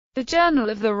The Journal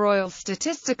of the Royal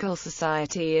Statistical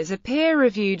Society is a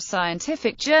peer-reviewed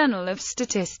scientific journal of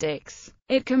statistics.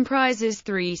 It comprises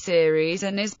 3 series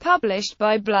and is published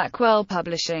by Blackwell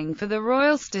Publishing for the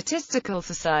Royal Statistical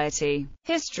Society.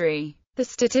 History. The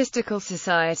Statistical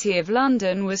Society of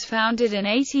London was founded in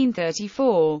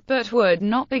 1834, but would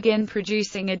not begin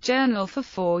producing a journal for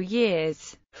 4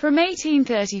 years. From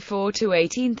 1834 to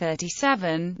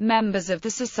 1837, members of the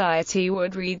Society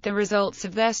would read the results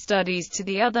of their studies to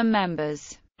the other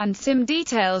members, and some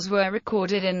details were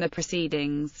recorded in the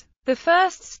proceedings. The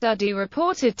first study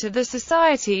reported to the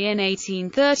Society in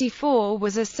 1834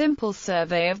 was a simple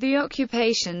survey of the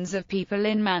occupations of people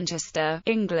in Manchester,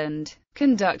 England,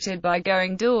 conducted by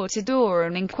going door to door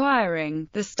and inquiring.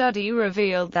 The study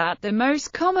revealed that the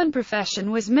most common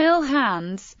profession was mill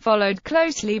hands, followed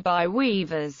closely by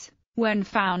weavers. When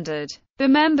founded, the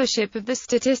membership of the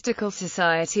Statistical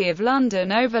Society of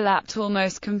London overlapped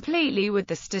almost completely with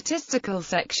the statistical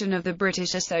section of the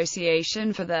British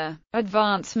Association for the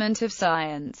Advancement of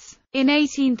Science. In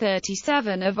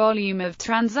 1837, a volume of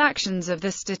Transactions of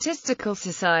the Statistical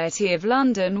Society of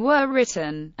London were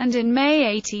written, and in May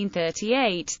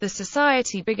 1838 the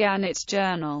Society began its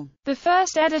journal. The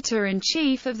first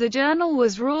editor-in-chief of the journal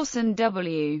was Rawson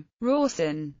W.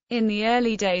 Rawson. In the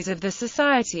early days of the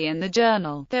Society and the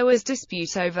journal, there was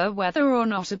dispute over whether or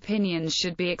not opinions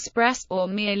should be expressed, or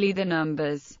merely the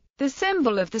numbers. The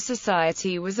symbol of the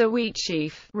Society was a wheat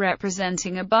sheaf,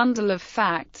 representing a bundle of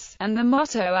facts, and the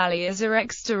motto alias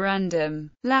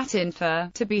exterrendum, Latin for,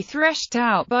 to be threshed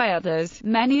out by others.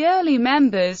 Many early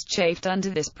members chafed under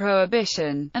this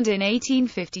prohibition, and in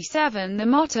 1857 the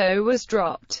motto was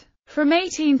dropped. From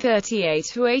 1838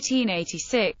 to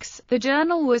 1886, the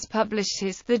journal was published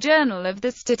as the Journal of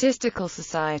the Statistical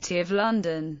Society of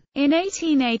London. In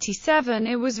 1887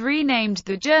 it was renamed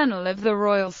the Journal of the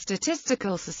Royal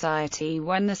Statistical Society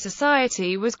when the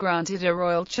Society was granted a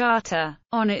royal charter.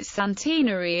 On its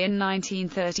centenary in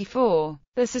 1934,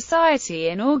 the Society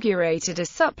inaugurated a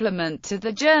supplement to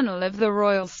the Journal of the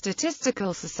Royal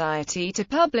Statistical Society to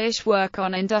publish work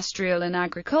on industrial and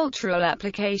agricultural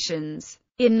applications.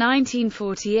 In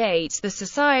 1948, the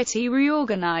Society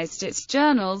reorganized its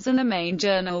journals and the main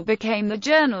journal became the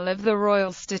Journal of the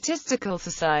Royal Statistical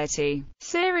Society.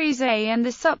 Series A and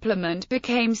the supplement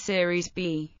became Series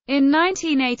B. In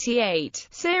 1988,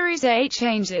 Series A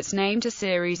changed its name to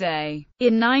Series A.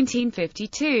 In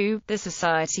 1952, the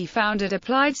Society founded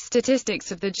Applied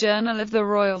Statistics of the Journal of the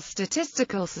Royal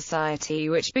Statistical Society,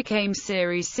 which became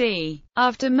Series C.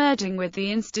 After merging with the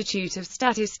Institute of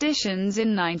Statisticians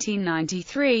in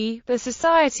 1993, the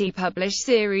Society published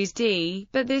Series D,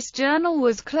 but this journal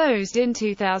was closed in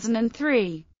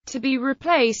 2003, to be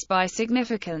replaced by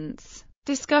Significance.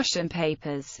 Discussion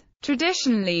papers.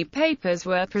 Traditionally, papers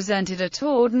were presented at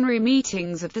ordinary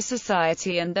meetings of the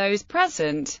Society, and those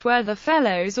present, whether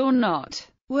fellows or not,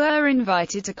 were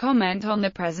invited to comment on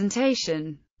the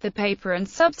presentation. The paper and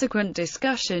subsequent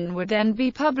discussion would then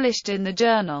be published in the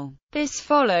journal. This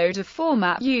followed a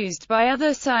format used by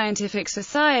other scientific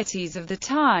societies of the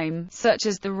time, such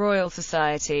as the Royal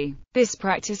Society. This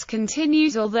practice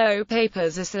continues, although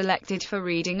papers are selected for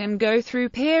reading and go through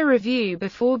peer review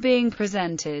before being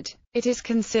presented. It is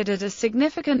considered a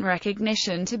significant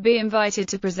recognition to be invited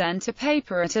to present a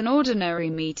paper at an ordinary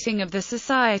meeting of the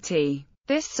Society.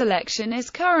 This selection is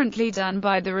currently done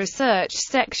by the research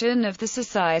section of the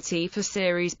Society for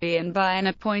Series B and by an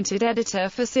appointed editor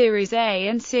for Series A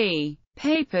and C.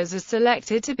 Papers are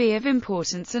selected to be of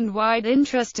importance and wide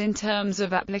interest in terms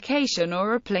of application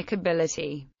or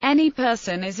applicability. Any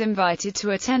person is invited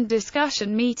to attend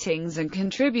discussion meetings and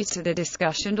contribute to the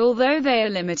discussion, although they are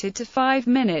limited to 5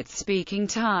 minutes speaking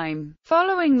time.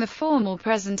 Following the formal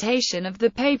presentation of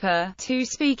the paper, 2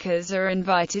 speakers are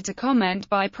invited to comment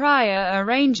by prior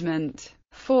arrangement.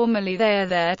 Formally, they are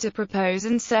there to propose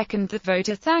and second the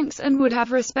voter thanks and would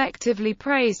have respectively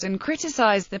praised and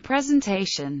criticized the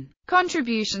presentation.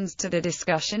 Contributions to the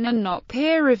discussion are not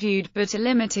peer-reviewed but are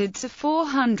limited to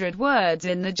 400 words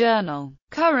in the journal.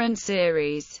 Current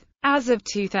series. As of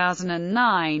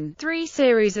 2009, 3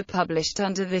 series are published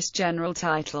under this general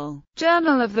title.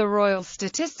 Journal of the Royal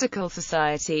Statistical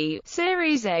Society.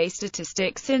 Series A,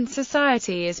 Statistics in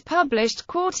Society, is published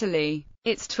quarterly.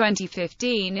 Its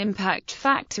 2015 impact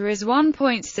factor is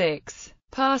 1.6.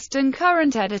 Past and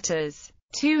current editors: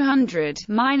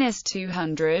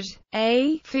 200-200,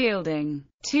 A. Fielding,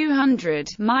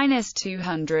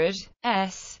 200-200,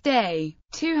 S. Day,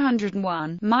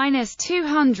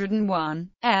 201-201,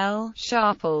 L.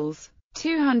 Sharples.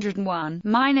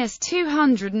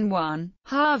 201-201,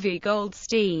 Harvey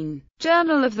Goldstein.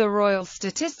 Journal of the Royal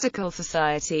Statistical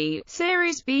Society,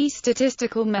 Series B.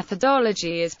 Statistical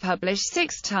methodology is published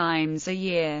 6 times a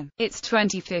year. Its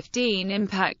 2015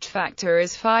 impact factor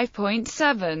is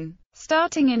 5.7.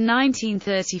 Starting in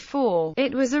 1934,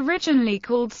 it was originally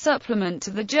called Supplement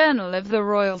to the Journal of the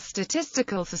Royal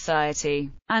Statistical Society,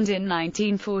 and in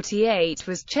 1948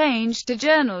 was changed to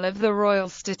Journal of the Royal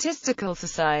Statistical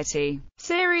Society,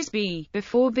 Series B,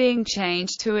 before being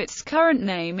changed to its current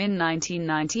name in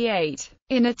 1998.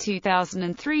 In a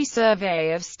 2003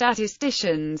 survey of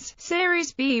statisticians,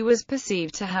 Series B was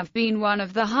perceived to have been one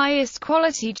of the highest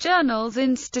quality journals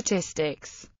in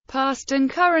statistics. Past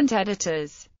and current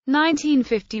editors: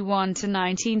 1951 to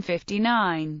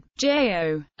 1959,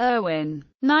 J.O. Irwin.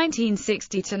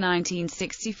 1960 to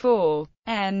 1964,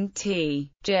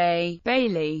 N.T. J.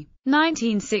 Bailey.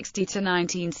 1960 to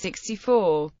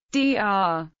 1964,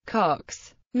 D.R.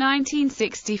 Cox.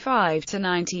 1965 to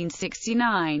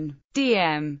 1969,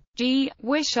 D.M. G.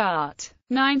 Wishart.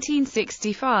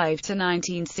 1965 to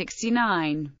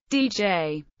 1969,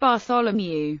 D.J.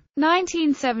 Bartholomew.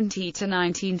 1970 to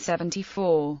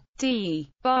 1974, D.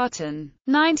 Barton.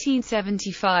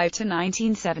 1975 to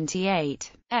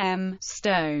 1978, M.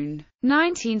 Stone.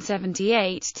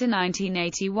 1978 to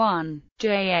 1981,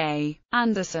 J.A.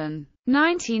 Anderson.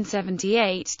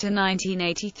 1978 to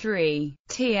 1983,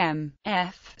 T.M.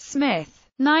 F. Smith.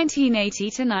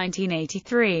 1980 to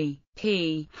 1983,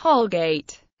 P.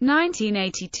 Holgate.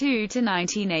 1982 to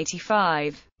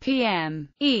 1985, P.M.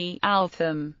 E.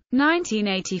 Altham.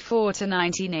 1984 to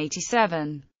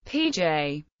 1987,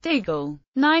 P.J. Diggle.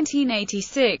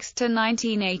 1986 to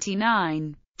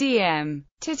 1989, D.M.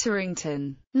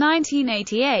 Titterington.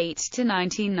 1988 to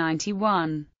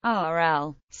 1991,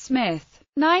 R.L. Smith.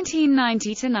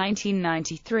 1990 to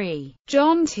 1993,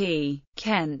 John T.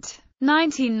 Kent.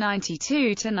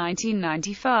 1992 to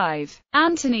 1995,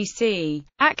 Anthony C.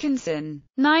 Atkinson.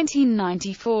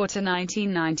 1994 to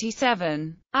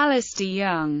 1997, Alistair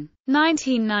Young.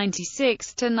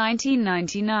 1996 to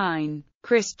 1999,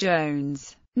 Chris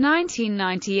Jones.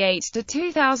 1998 to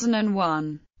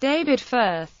 2001, David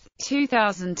Firth.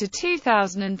 2000 to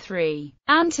 2003,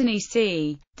 Anthony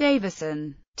C.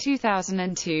 Davison.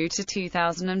 2002 to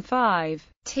 2005,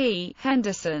 T.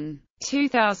 Henderson.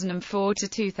 2004 to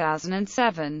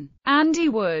 2007, Andy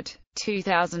Wood.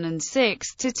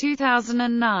 2006 to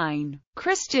 2009,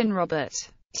 Christian Robert.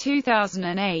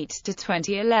 2008 to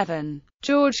 2011,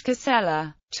 George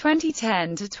Casella.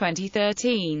 2010 to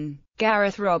 2013,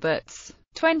 Gareth Roberts.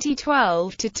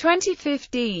 2012 to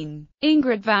 2015,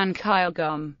 Ingrid van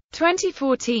Kylegom.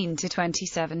 2014 to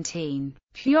 2017,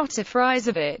 Pyotr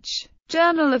Fryzovich.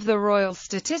 Journal of the Royal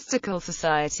Statistical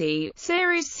Society,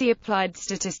 Series C. Applied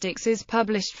Statistics is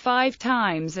published 5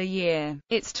 times a year.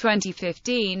 Its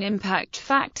 2015 impact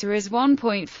factor is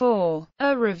 1.4.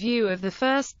 A review of the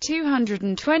first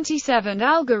 227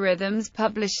 algorithms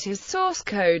published as source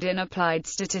code in Applied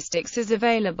Statistics is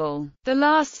available. The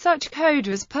last such code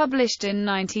was published in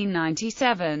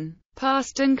 1997.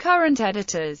 Past and current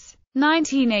editors: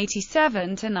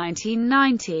 1987 to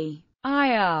 1990.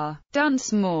 I.R.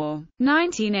 Dunsmore.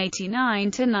 1989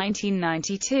 to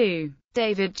 1992.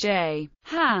 David J.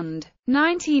 Hand.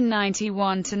 1991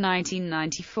 to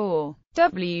 1994.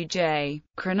 W. J.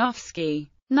 Kranowski.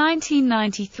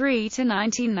 1993 to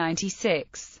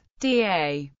 1996. D.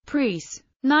 A. Preece.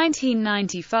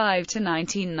 1995 to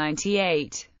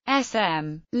 1998. S.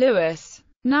 M. Lewis.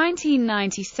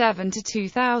 1997 to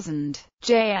 2000.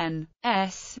 J. N.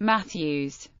 S.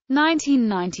 Matthews.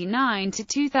 1999 to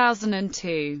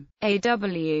 2002,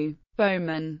 A.W.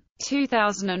 Bowman.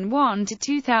 2001 to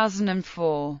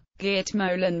 2004, Geert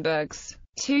Molenbergs.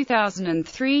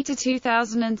 2003 to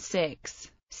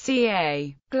 2006,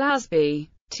 C.A. Glasby.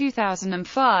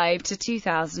 2005 to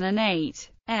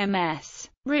 2008, M.S.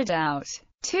 Ridout.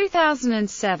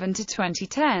 2007 to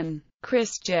 2010,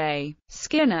 Chris J.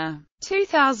 Skinner.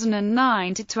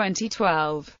 2009 to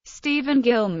 2012, Stephen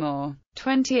Gilmore.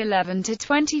 2011 to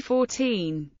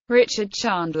 2014, Richard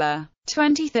Chandler.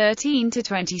 2013 to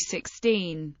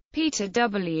 2016, Peter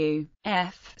W.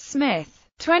 F. Smith.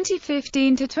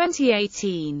 2015 to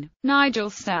 2018, Nigel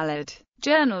Stallard.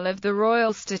 Journal of the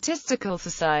Royal Statistical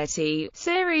Society,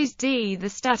 Series D. The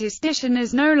Statistician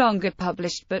is no longer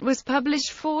published but was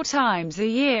published 4 times a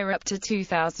year up to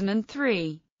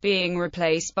 2003, being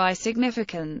replaced by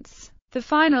Significance. The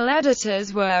final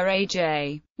editors were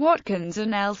A.J. Watkins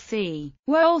and L.C.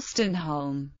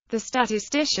 Wolstenholme. The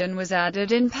Statistician was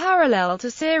added in parallel to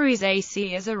Series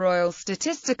AC as a Royal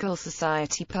Statistical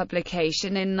Society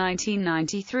publication in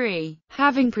 1993,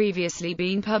 having previously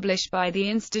been published by the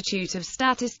Institute of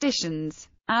Statisticians,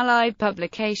 Allied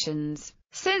Publications.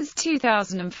 Since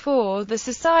 2004, the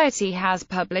Society has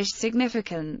published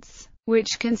Significance,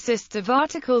 which consists of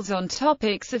articles on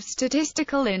topics of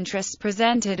statistical interest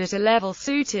presented at a level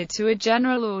suited to a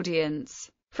general audience.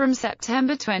 From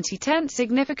September 2010,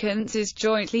 Significance is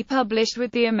jointly published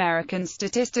with the American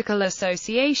Statistical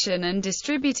Association and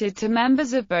distributed to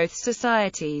members of both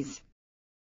societies.